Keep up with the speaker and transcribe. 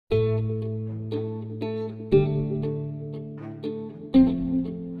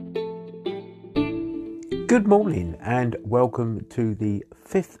Good morning and welcome to the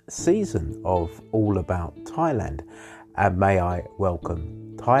 5th season of All About Thailand. And may I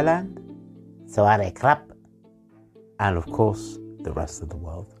welcome Thailand, Sawadee krap. and of course the rest of the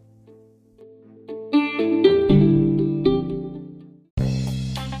world.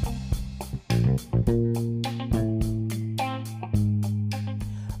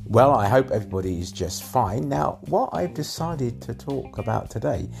 Well, I hope everybody is just fine. Now, what I've decided to talk about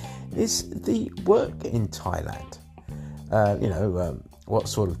today is the work in Thailand. What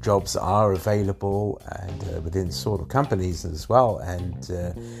sort of jobs are available and within sort of companies as well.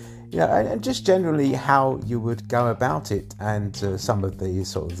 And just generally how you would go about it and some of the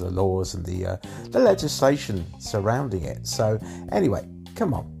sort of the laws and the legislation surrounding it. So anyway,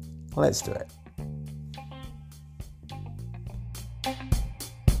 come on, let's do it.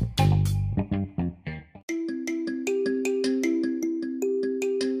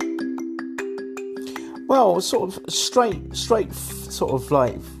 Well, sort of straight, sort of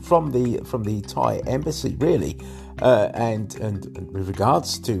like from the Thai embassy, really, and with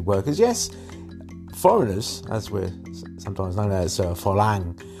regards to workers, yes, foreigners, as we're sometimes known as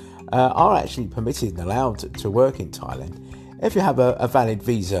Folang, are actually permitted and allowed to work in Thailand if you have a valid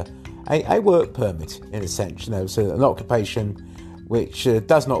visa, a work permit in a sense, so an occupation which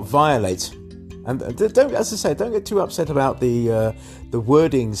does not violate. And don't, as I say, don't get too upset about the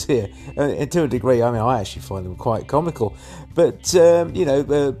wordings here. To a degree, I actually find them quite comical. But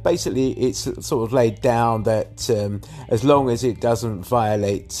basically, it's sort of laid down that as long as it doesn't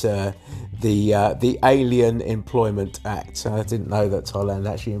violate the Alien Employment Act. I didn't know that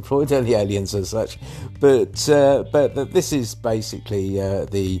Thailand actually employed any aliens as such, but this is basically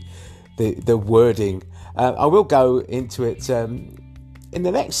the wording. I will go into it. In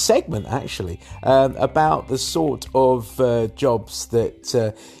the next segment, actually, about the sort of jobs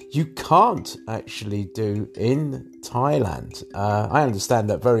that you can't actually do in Thailand. I understand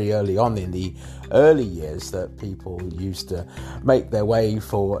that very early on in the early years that people used to make their way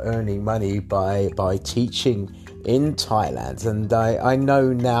for earning money by teaching in Thailand. And I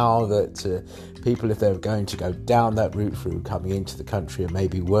know now that people, if they're going to go down that route through coming into the country and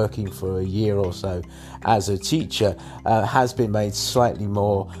maybe working for a year or so as a teacher, has been made slightly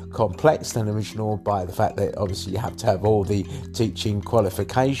more complex than original by the fact that obviously you have to have all the teaching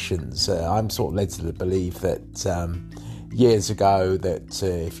qualifications. I'm sort of led to believe that years ago that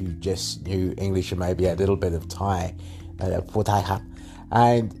if you just knew English and maybe a little bit of Thai,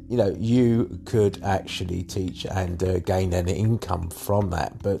 and you could actually teach and gain an income from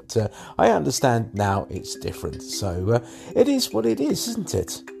that. But I understand now it's different. So it is what it is, isn't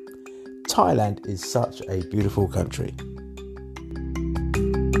it? Thailand is such a beautiful country.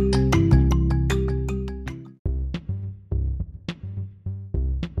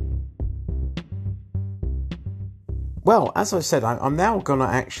 Well, as I said, I'm now going to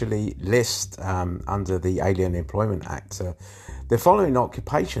actually list under the Alien Employment Act the following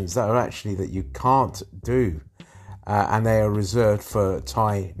occupations that are actually that you can't do, and they are reserved for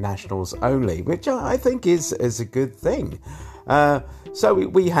Thai nationals only, which I think is a good thing. So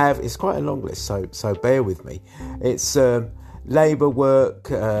we have, it's quite a long list, so bear with me. It's labour work,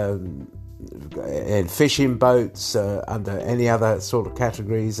 in fishing boats, under any other sort of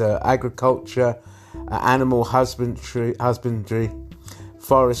categories, agriculture, animal husbandry,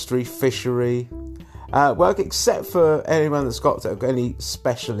 forestry, fishery, work except for anyone that's got any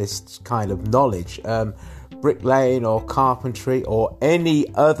specialist kind of knowledge, bricklaying or carpentry or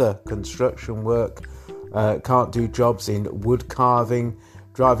any other construction work. Can't do jobs in wood carving,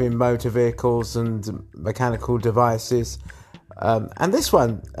 driving motor vehicles and mechanical devices. And this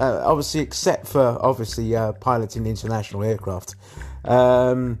one, obviously, except for piloting international aircraft.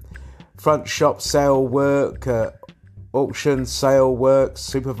 Front shop sale work, auction sale work,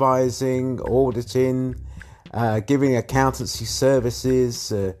 supervising, auditing, giving accountancy services,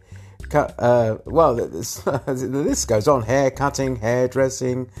 the list goes on, hair cutting,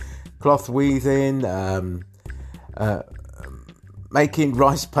 hairdressing, cloth weaving, making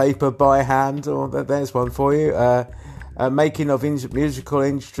rice paper by hand, there's one for you, making of musical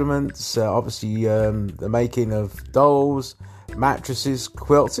instruments, the making of dolls, mattresses,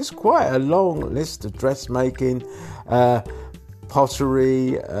 quilts. It's quite a long list of dressmaking,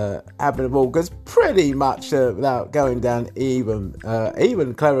 pottery, habitable goods, pretty much without going down even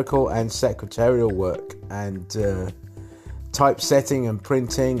clerical and secretarial work and typesetting and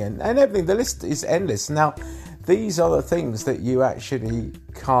printing and everything. The list is endless. Now, these are the things that you actually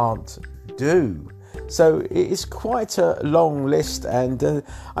can't do. So it's quite a long list, and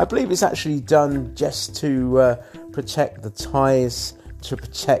I believe it's actually done just to protect the Thais, to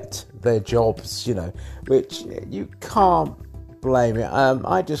protect their jobs, which you can't blame it.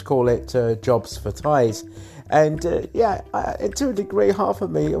 I just call it jobs for Thais. And to a degree, half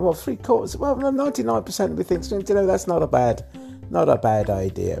of me, 3/4, 99% of me thinks, that's not a bad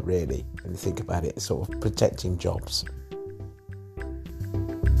idea, really, when you think about it, sort of protecting jobs.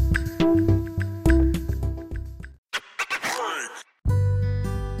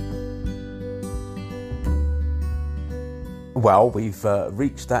 Well, we've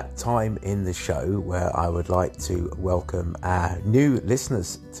reached that time in the show where I would like to welcome our new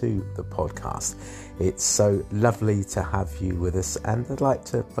listeners to the podcast. It's so lovely to have you with us, and I'd like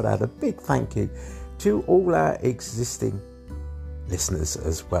to put out a big thank you to all our existing listeners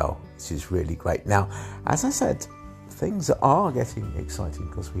as well, which is really great. Now, as I said, things are getting exciting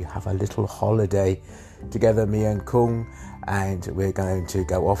because we have a little holiday together, me and Kung, and we're going to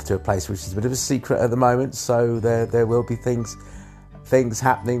go off to a place which is a bit of a secret at the moment, so there will be things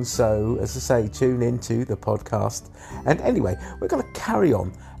happening. So, as I say, tune into the podcast. And anyway, we're going to carry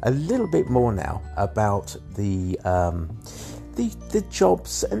on a little bit more now about the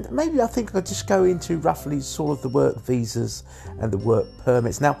jobs, and maybe I think I'll just go into roughly sort of the work visas and the work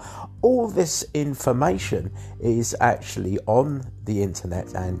permits. Now, all this information is actually on the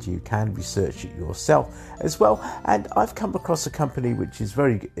internet, and you can research it yourself as well. And I've come across a company which is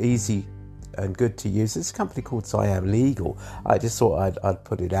very easy and good to use. It's a company called Siam Legal. I just thought I'd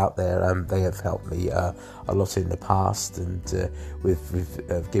put it out there. They have helped me a lot in the past, and with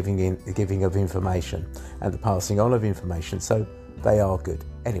giving of information and the passing on of information. So they are good.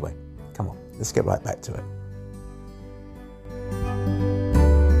 Anyway, come on, let's get right back to it.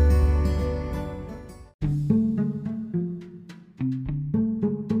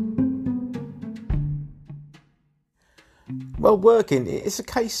 Well, working, it's a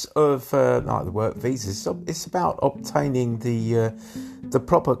case of like the work visas. It's about obtaining the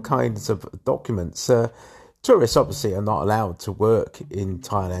proper kinds of documents. Tourists obviously are not allowed to work in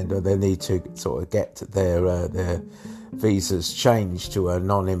Thailand, or they need to sort of get their visas changed to a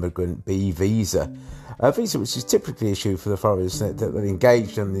non-immigrant B visa. A visa which is typically issued for the foreigners that are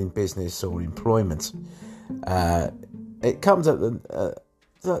engaged in business or employment. It comes at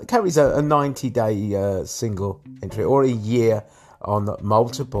it carries a 90-day single entry, or a year on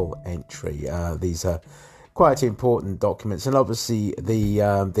multiple entry. These are quite important documents, and obviously the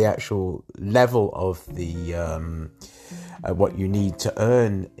actual level of the what you need to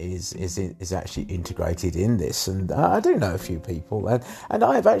earn is actually integrated in this. And I do know a few people, and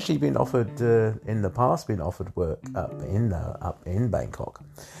I have actually been offered in the past work up in Bangkok.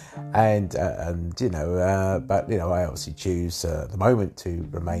 And but I obviously choose at the moment to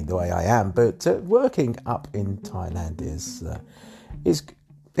remain the way I am. But working up in Thailand is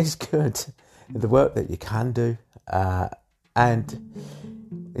good. The work that you can do, and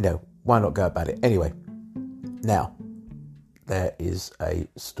why not go about it anyway? Now, there is a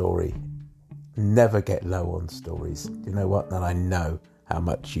story. Never get low on stories. You know what? And I know how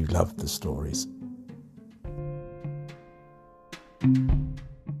much you love the stories.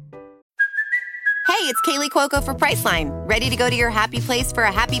 Hey, it's Kaylee Cuoco for Priceline. Ready to go to your happy place for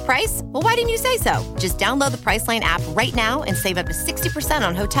a happy price? Well, why didn't you say so? Just download the Priceline app right now and save up to 60%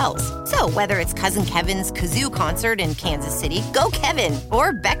 on hotels. So whether it's Cousin Kevin's Kazoo Concert in Kansas City, go Kevin,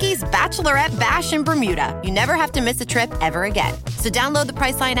 or Becky's Bachelorette Bash in Bermuda, you never have to miss a trip ever again. So download the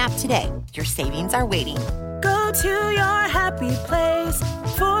Priceline app today. Your savings are waiting. Go to your happy place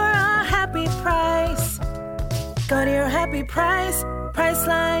for a happy price. Go to your happy price,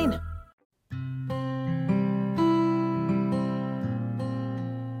 Priceline.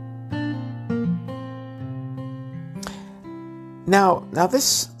 Now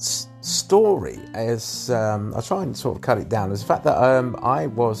this story is, I'll try and sort of cut it down, is the fact that I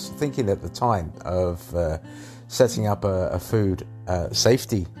was thinking at the time of setting up a food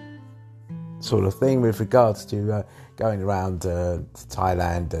safety sort of thing with regards to going around to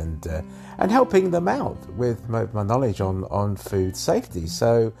Thailand and helping them out with my knowledge on food safety.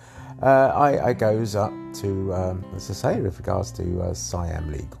 So I goes up to, as I say, with regards to Siam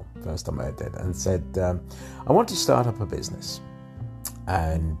Legal, first time I did, and said, I want to start up a business.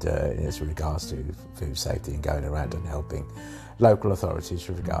 And as regards to food safety and going around and helping local authorities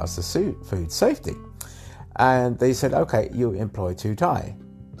with regards to food safety. And they said, okay, you employ 2 Thai.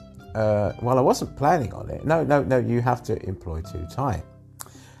 Well, I wasn't planning on it. No, you have to employ 2 Thai.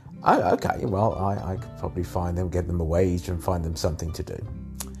 Okay, well, I could probably get them a wage and find them something to do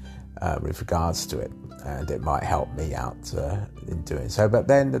with regards to it. And it might help me out in doing so. But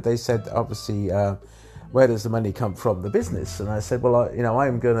then they said, obviously, where does the money come from? The business. And I said, well,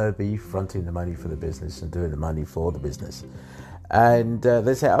 I'm going to be fronting the money for the business and doing the money for the business. And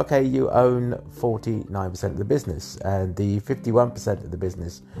they say, okay, you own 49% of the business, and the 51% of the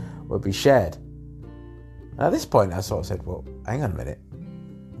business will be shared. And at this point, I sort of said, well, hang on a minute.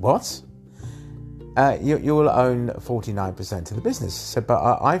 What? You will own 49% of the business. So,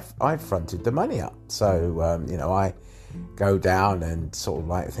 but I've fronted the money up. So, I go down and sort of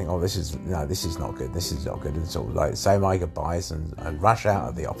like think, oh, this is not good. This is not good. And sort of like say my goodbyes and rush out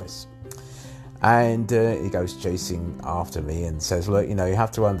of the office. And he goes chasing after me and says, look, you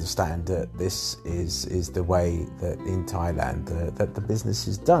have to understand that this is the way that in Thailand that the business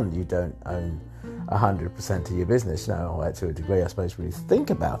is done. You don't own 100% of your business. To a degree, I suppose, when you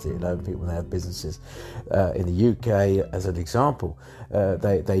think about it, people that have businesses in the UK, as an example,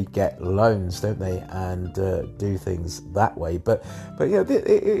 they get loans, don't they, and do things that way. But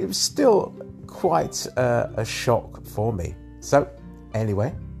it was still quite a shock for me. So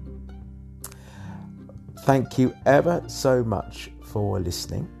anyway, thank you ever so much for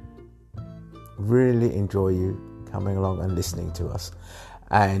listening. Really enjoy you coming along and listening to us.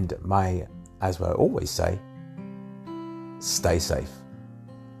 And as I always say, stay safe.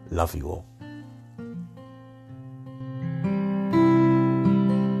 Love you all.